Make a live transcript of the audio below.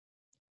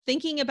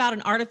Thinking about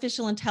an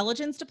artificial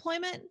intelligence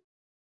deployment?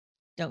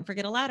 Don't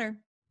forget a ladder.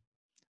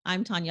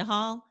 I'm Tanya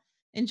Hall,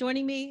 and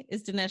joining me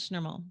is Dinesh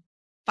Nirmal,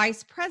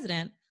 Vice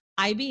President,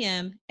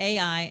 IBM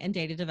AI and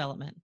Data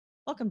Development.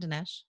 Welcome,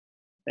 Dinesh.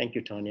 Thank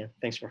you, Tanya.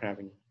 Thanks for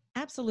having me.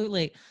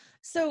 Absolutely.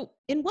 So,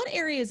 in what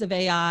areas of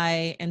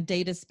AI and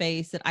data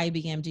space at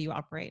IBM do you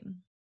operate?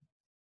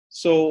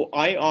 So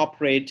I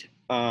operate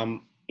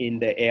in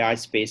the AI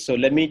space. So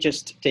let me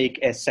just take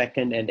a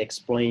second and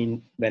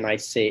explain when I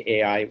say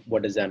AI,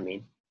 what does that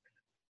mean?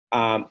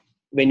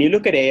 When you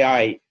look at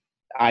AI,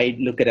 I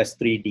look at it as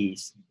three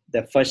Ds.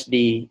 The first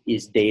D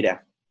is data,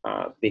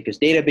 because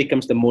data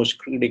becomes the most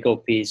critical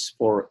piece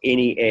for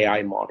any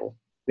AI model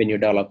when you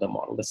develop the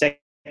model. The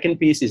second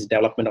piece is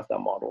development of the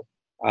model,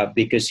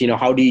 because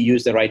how do you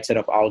use the right set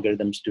of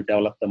algorithms to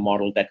develop the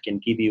model that can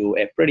give you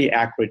a pretty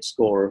accurate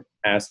score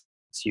as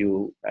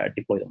you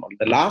deploy the model.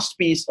 The last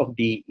piece of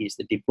D is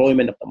the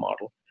deployment of the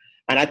model.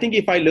 And I think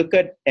if I look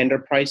at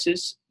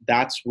enterprises,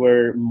 that's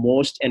where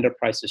most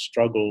enterprises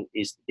struggle,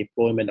 is the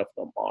deployment of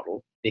the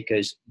model,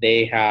 because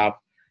they have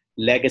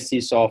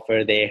legacy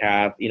software, they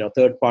have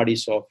third-party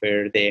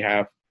software, they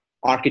have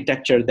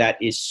architecture that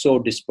is so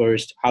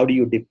dispersed. How do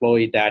you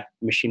deploy that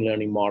machine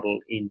learning model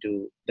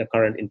into the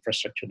current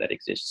infrastructure that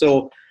exists?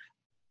 So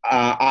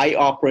I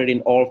operate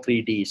in all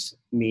three Ds,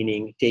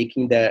 meaning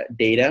taking the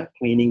data,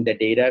 cleaning the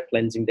data,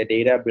 cleansing the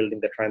data, building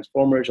the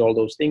transformers, all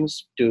those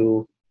things,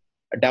 to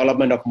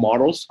development of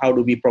models. How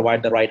do we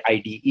provide the right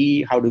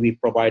IDE? How do we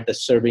provide the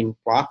serving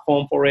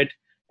platform for it?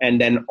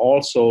 And then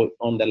also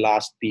on the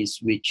last piece,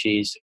 which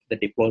is the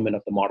deployment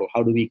of the model.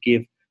 How do we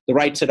give the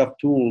right set of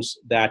tools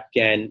that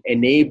can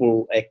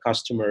enable a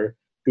customer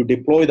to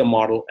deploy the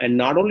model, and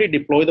not only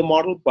deploy the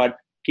model, but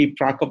keep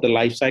track of the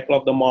life cycle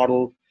of the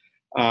model.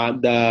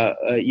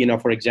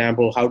 For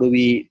example, how do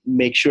we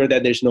make sure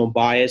that there's no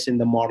bias in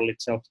the model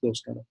itself,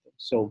 those kind of things.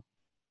 So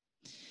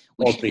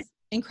all Which three. is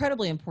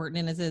incredibly important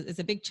and is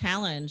a big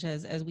challenge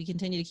as we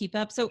continue to keep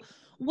up. So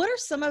what are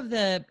some of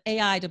the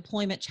AI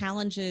deployment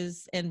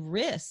challenges and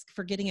risk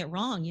for getting it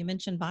wrong? You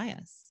mentioned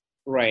bias.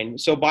 Right.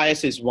 So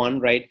bias is one,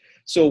 right?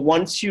 So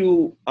once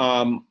you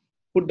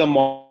put the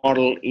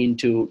model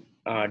into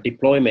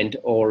deployment,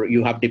 or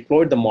you have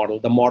deployed the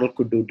model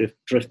could do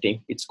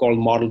drifting. It's called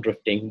model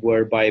drifting,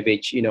 whereby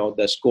which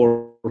the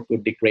score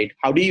could degrade.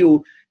 How do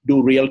you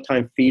do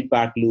real-time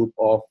feedback loop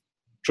of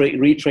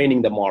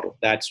retraining the model?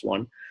 That's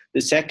one.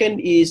 The second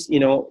is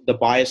the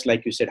bias,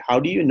 like you said. How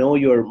do you know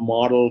your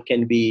model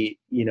can be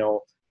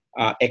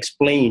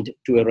explained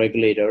to a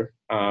regulator?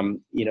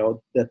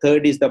 The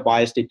third is the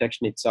bias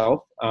detection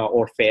itself,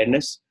 or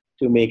fairness,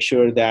 to make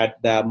sure that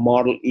the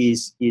model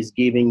is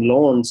giving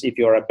loans, if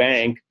you're a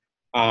bank,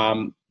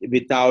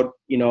 without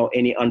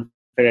any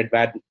unfair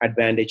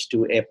advantage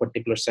to a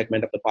particular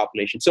segment of the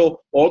population.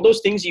 So all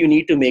those things you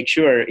need to make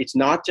sure. It's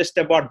not just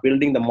about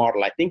building the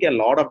model. I think a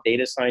lot of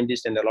data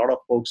scientists and a lot of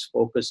folks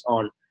focus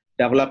on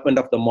development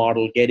of the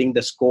model, getting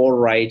the score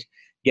right,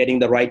 getting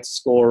the right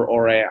score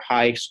or a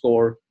high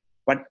score,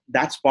 but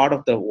that's part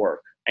of the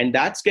work. And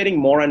that's getting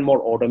more and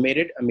more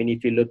automated. I mean,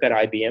 if you look at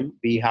IBM,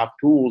 we have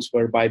tools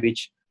whereby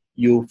which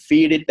you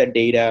feed it the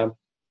data.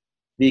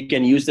 We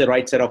can use the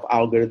right set of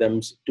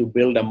algorithms to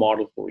build a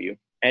model for you.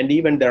 And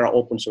even there are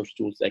open source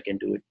tools that can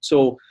do it.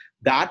 So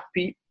that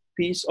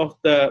piece of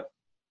the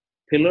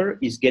pillar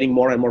is getting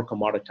more and more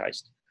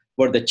commoditized.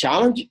 But the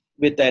challenge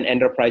with an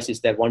enterprise is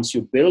that once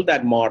you build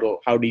that model,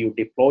 how do you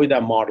deploy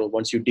that model?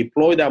 Once you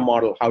deploy that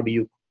model, how do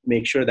you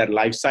make sure that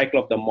life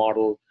cycle of the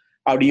model?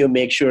 How do you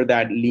make sure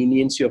that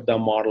leniency of the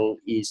model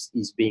is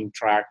being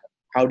tracked?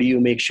 How do you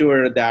make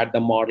sure that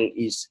the model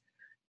is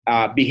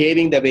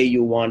behaving the way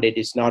you want it,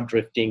 is not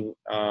drifting?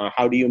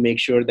 How do you make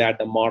sure that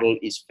the model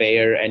is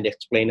fair and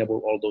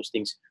explainable? All those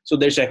things. So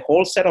there's a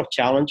whole set of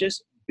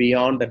challenges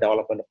beyond the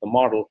development of the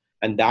model,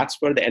 and that's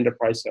where the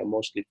enterprises are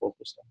mostly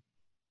focused on.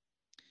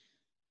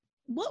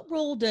 What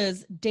role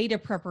does data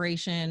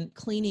preparation,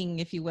 cleaning,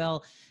 if you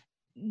will,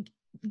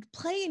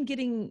 play in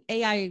getting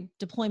AI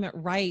deployment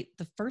right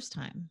the first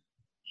time?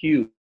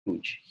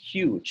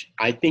 Huge.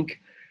 I think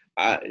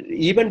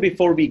even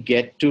before we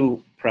get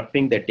to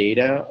prepping the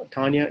data,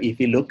 Tanya, if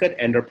you look at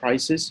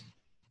enterprises,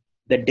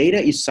 the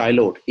data is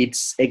siloed.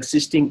 It's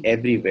existing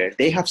everywhere.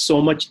 They have so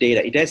much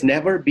data. It has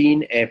never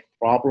been a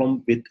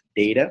problem with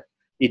data.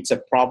 It's a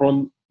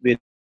problem with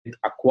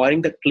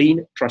acquiring the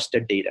clean,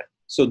 trusted data.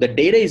 So the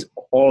data is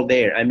all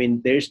there. I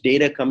mean, there's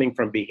data coming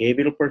from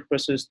behavioral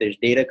purposes. There's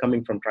data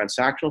coming from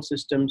transactional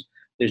systems.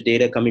 There's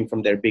data coming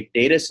from their big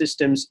data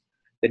systems.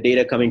 The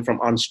data coming from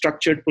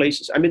unstructured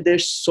places. I mean,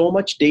 there's so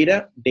much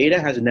data. Data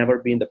has never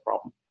been the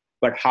problem.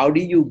 But how do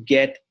you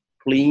get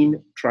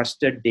clean,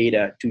 trusted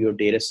data to your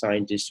data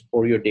scientists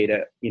or your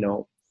data,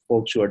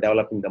 folks who are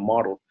developing the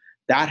model?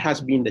 That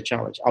has been the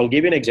challenge. I'll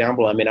give you an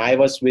example. I mean, I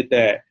was with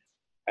a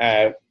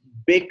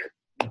big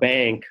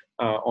bank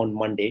on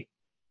Monday,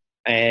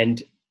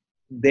 and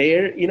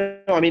there,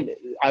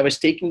 I was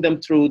taking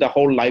them through the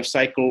whole life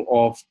cycle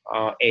of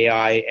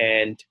AI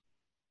and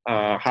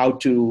how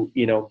to,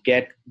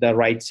 get the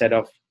right set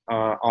of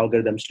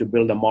algorithms to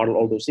build a model,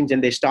 all those things.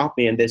 And they stopped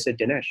me and they said,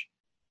 Dinesh,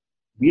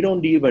 we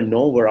don't even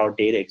know where our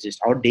data exists.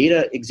 Our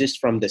data exists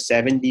from the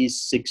 70s,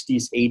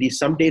 60s, 80s.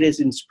 Some data is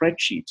in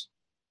spreadsheets.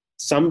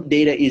 Some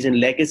data is in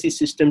legacy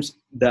systems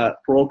the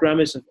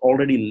programmers have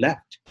already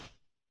left.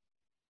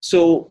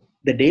 So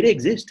the data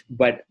exists,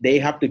 but they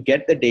have to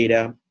get the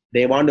data.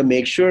 They want to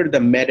make sure the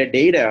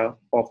metadata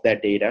of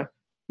that data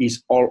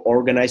is all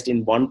organized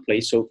in one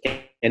place. So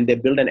can they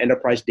build an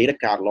enterprise data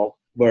catalog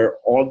where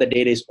all the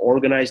data is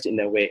organized in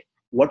a way?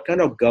 What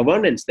kind of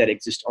governance that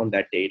exists on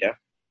that data?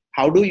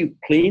 How do you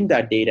clean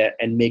that data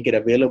and make it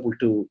available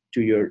to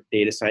your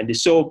data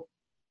scientists? So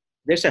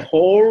there's a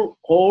whole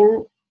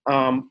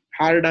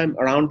paradigm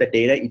around the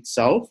data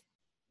itself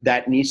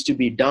that needs to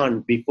be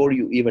done before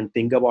you even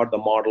think about the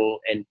model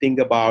and think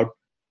about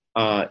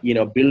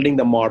building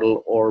the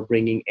model or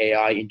bringing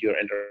AI into your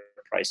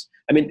enterprise.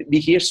 I mean, we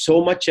hear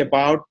so much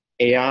about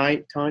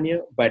AI, Tanya,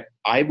 but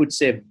I would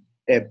say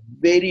a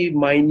very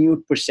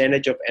minute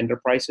percentage of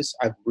enterprises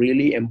have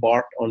really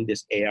embarked on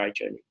this AI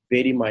journey.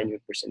 Very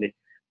minute percentage,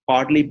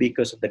 partly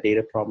because of the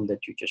data problem that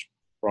you just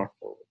brought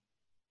forward.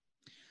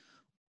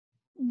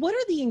 What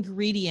are the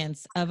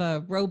ingredients of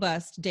a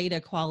robust data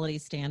quality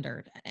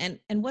standard? And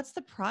what's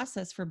the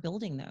process for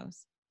building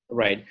those?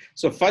 Right.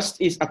 So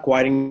first is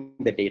acquiring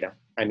the data.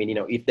 I mean,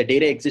 if the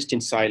data exists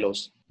in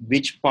silos,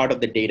 which part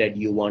of the data do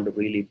you want to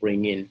really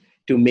bring in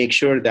to make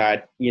sure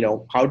that,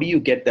 how do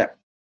you get the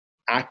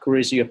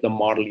accuracy of the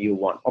model you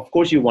want? Of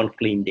course, you want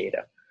clean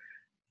data.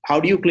 How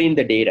do you clean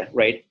the data,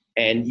 right?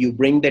 And you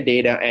bring the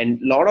data,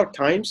 and a lot of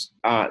times,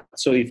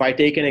 so if I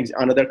take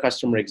another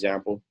customer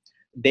example,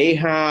 they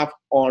have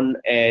on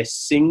a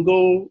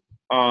single,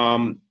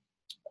 I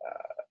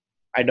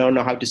don't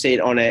know how to say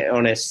it, on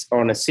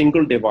a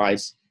single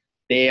device,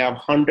 they have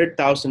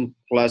 100,000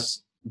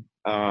 plus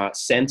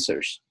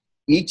sensors.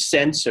 Each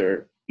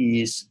sensor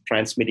is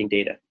transmitting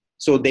data.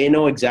 So they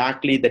know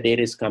exactly the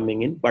data is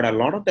coming in, but a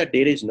lot of that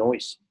data is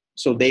noise.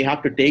 So they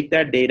have to take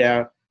that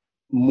data,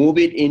 move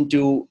it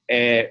into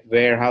a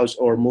warehouse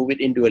or move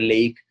it into a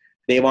lake.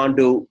 They want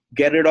to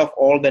get rid of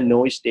all the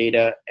noise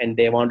data, and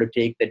they want to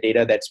take the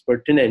data that's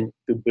pertinent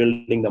to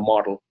building the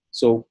model.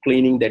 So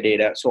cleaning the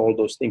data, so all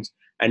those things.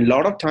 And a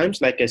lot of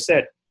times, like I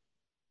said,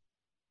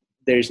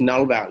 there's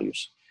null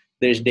values.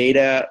 There's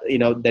data,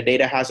 the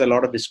data has a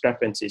lot of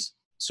discrepancies.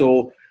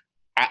 So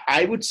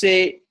I would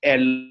say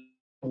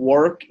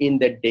work in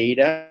the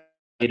data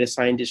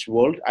scientist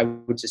world, I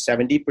would say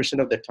 70%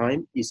 of the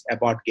time is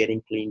about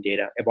getting clean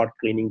data, about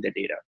cleaning the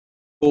data.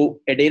 So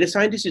a data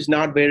scientist is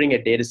not wearing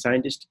a data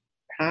scientist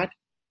hat.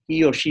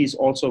 He or she is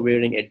also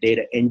wearing a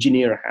data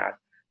engineer hat,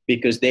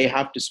 because they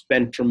have to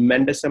spend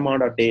tremendous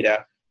amount of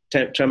data,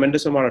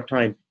 tremendous amount of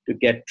time to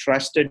get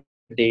trusted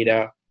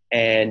data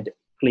and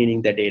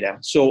cleaning the data.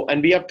 So,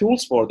 and we have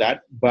tools for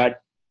that,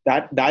 but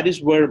that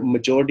is where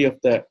majority of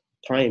the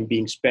time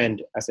being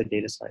spent as a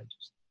data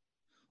scientist.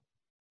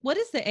 What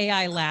is the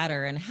AI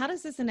ladder, and how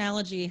does this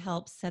analogy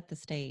help set the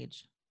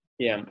stage?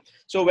 Yeah.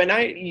 So when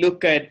I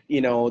look at,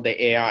 the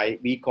AI,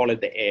 we call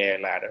it the AI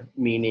ladder,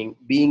 meaning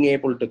being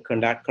able to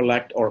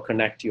collect or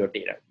connect your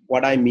data.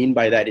 What I mean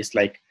by that is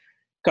like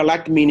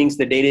collect meanings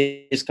the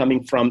data is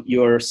coming from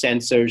your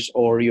sensors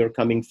or you're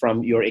coming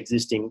from your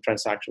existing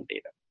transactional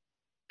data.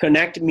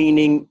 Connect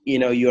meaning,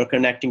 you're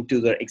connecting to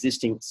the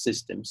existing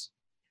systems.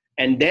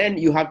 And then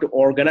you have to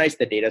organize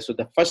the data. So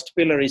the first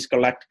pillar is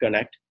collect,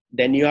 connect.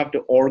 Then you have to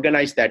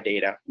organize that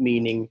data,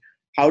 meaning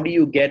how do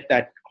you get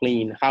that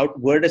clean?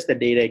 Where does the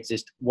data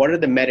exist? What are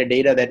the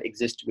metadata that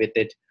exist with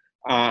it?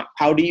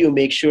 How do you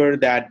make sure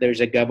that there's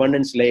a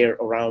governance layer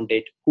around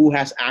it? Who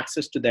has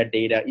access to that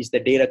data? Is the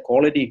data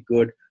quality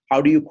good?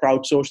 How do you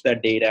crowdsource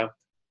that data?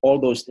 All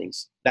those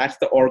things. That's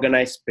the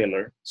organized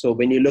pillar. So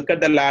when you look at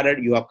the ladder,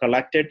 you have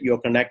collected, you're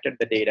connected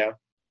the data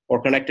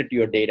or connected to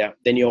your data.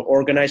 Then you're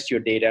organized your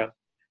data.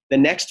 The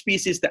next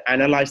piece is to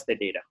analyze the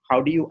data.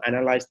 How do you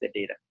analyze the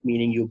data?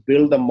 Meaning you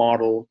build the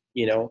model,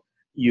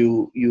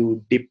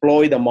 you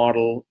deploy the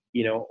model,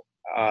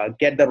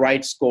 get the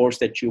right scores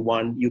that you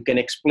want. You can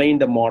explain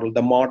the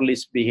model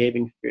is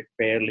behaving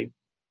fairly.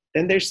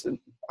 Then there's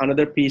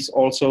another piece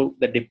also,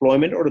 the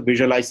deployment or the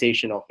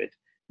visualization of it,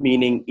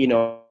 meaning,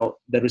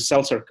 the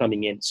results are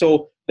coming in.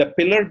 So the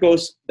pillar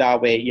goes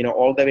that way,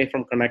 all the way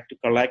from connect to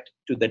collect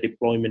to the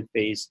deployment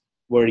phase,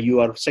 where you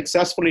are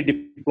successfully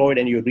deployed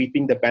and you're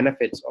reaping the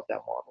benefits of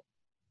that model.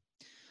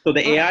 So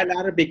the AI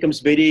ladder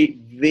becomes very,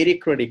 very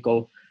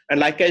critical. And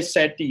like I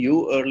said to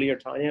you earlier,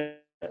 Tanya,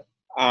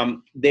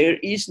 there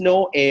is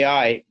no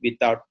AI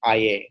without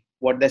IA.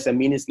 What does that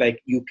mean is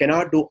like you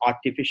cannot do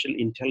artificial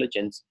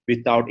intelligence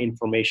without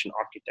information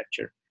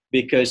architecture,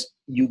 because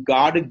you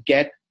got to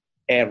get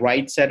a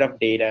right set of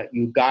data.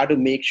 You got to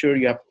make sure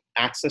you have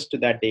access to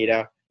that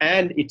data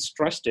and it's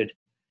trusted.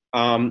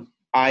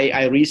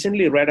 I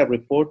recently read a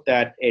report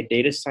that a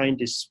data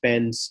scientist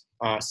spends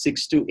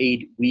 6 to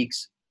 8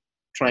 weeks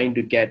trying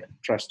to get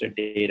trusted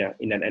data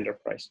in an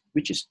enterprise,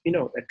 which is,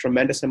 a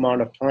tremendous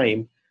amount of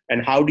time.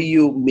 And how do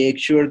you make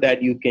sure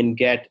that you can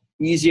get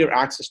easier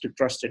access to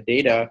trusted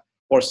data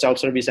or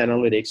self-service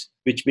analytics,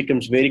 which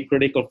becomes very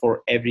critical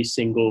for every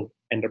single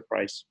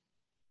enterprise?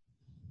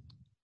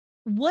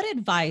 What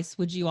advice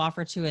would you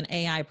offer to an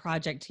AI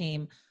project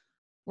team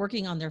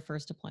working on their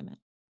first deployment?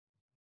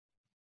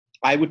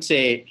 I would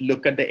say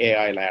look at the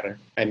AI ladder.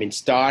 I mean,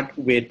 start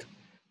with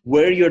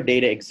where your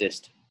data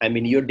exists. I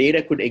mean, your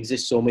data could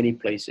exist so many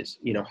places.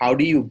 How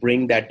do you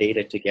bring that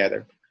data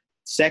together?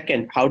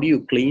 Second, how do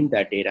you clean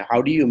that data?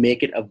 How do you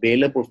make it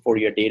available for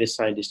your data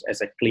scientist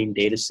as a clean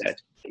data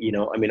set?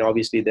 I mean,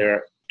 obviously there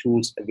are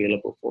tools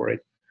available for it.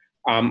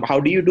 How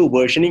do you do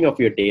versioning of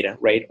your data,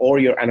 right? Or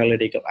your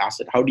analytical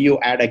asset? How do you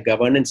add a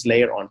governance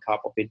layer on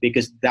top of it?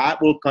 Because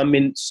that will come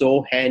in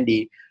so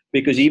handy,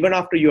 because even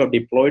after you have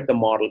deployed the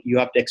model, you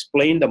have to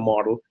explain the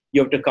model.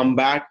 You have to come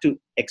back to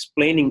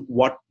explaining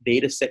what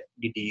data set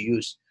did you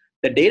use.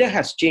 The data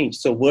has changed,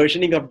 so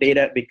versioning of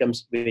data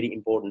becomes very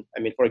important.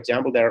 I mean, for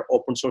example, there are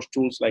open source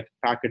tools like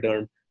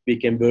Pachyderm. We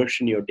can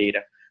version your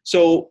data.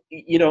 So,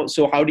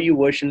 so how do you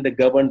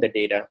govern the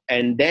data?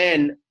 And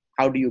then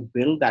how do you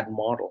build that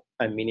model?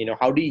 I mean,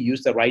 how do you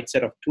use the right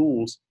set of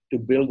tools to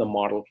build the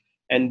model?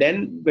 And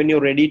then when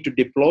you're ready to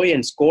deploy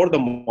and score the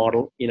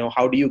model,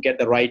 how do you get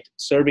the right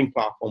serving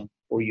platform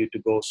for you to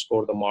go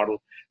score the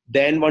model?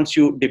 Then once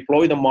you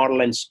deploy the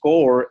model and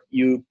score,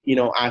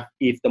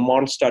 if the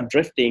model start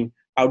drifting,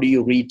 how do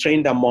you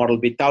retrain the model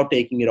without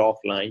taking it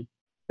offline?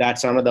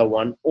 That's another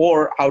one.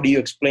 Or how do you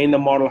explain the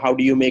model? How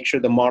do you make sure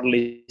the model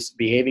is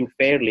behaving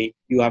fairly?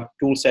 You have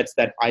tool sets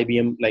that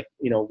IBM, like,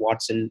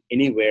 Watson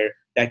Anywhere,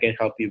 that can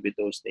help you with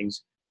those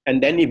things.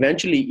 And then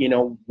eventually,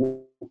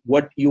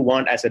 what you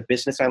want as a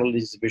business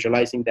analyst is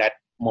visualizing that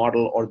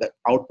model or the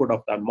output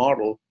of that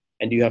model,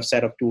 and you have a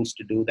set of tools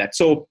to do that.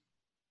 So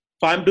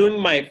if I'm doing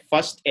my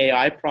first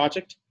AI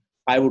project,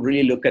 I would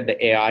really look at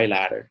the AI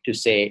ladder to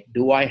say,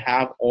 do I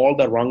have all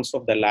the rungs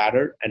of the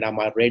ladder, and am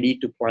I ready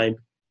to climb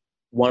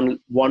one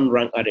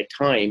rung at a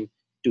time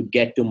to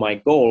get to my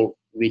goal,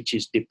 which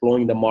is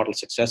deploying the model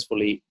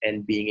successfully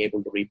and being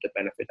able to reap the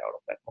benefit out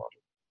of that model.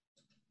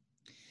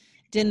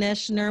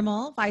 Dinesh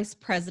Nirmal, Vice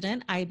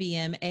President,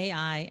 IBM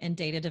AI and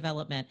Data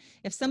Development.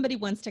 If somebody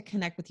wants to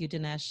connect with you,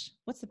 Dinesh,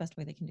 what's the best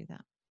way they can do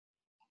that?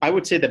 I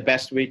would say the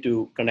best way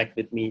to connect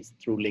with me is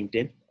through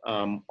LinkedIn.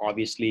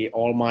 Obviously,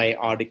 all my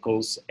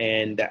articles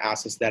and the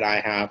assets that I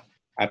have,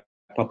 I've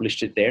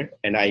published it there,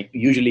 and I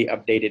usually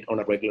update it on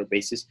a regular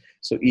basis.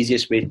 So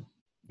easiest way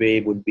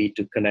would be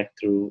to connect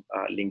through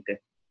LinkedIn.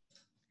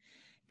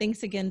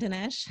 Thanks again,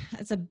 Dinesh.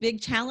 It's a big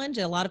challenge.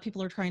 A lot of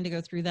people are trying to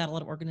go through that, a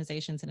lot of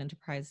organizations and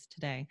enterprise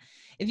today.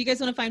 If you guys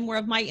want to find more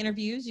of my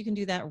interviews, you can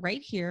do that right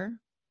here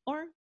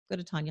or go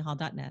to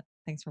tanyahall.net.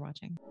 Thanks for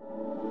watching.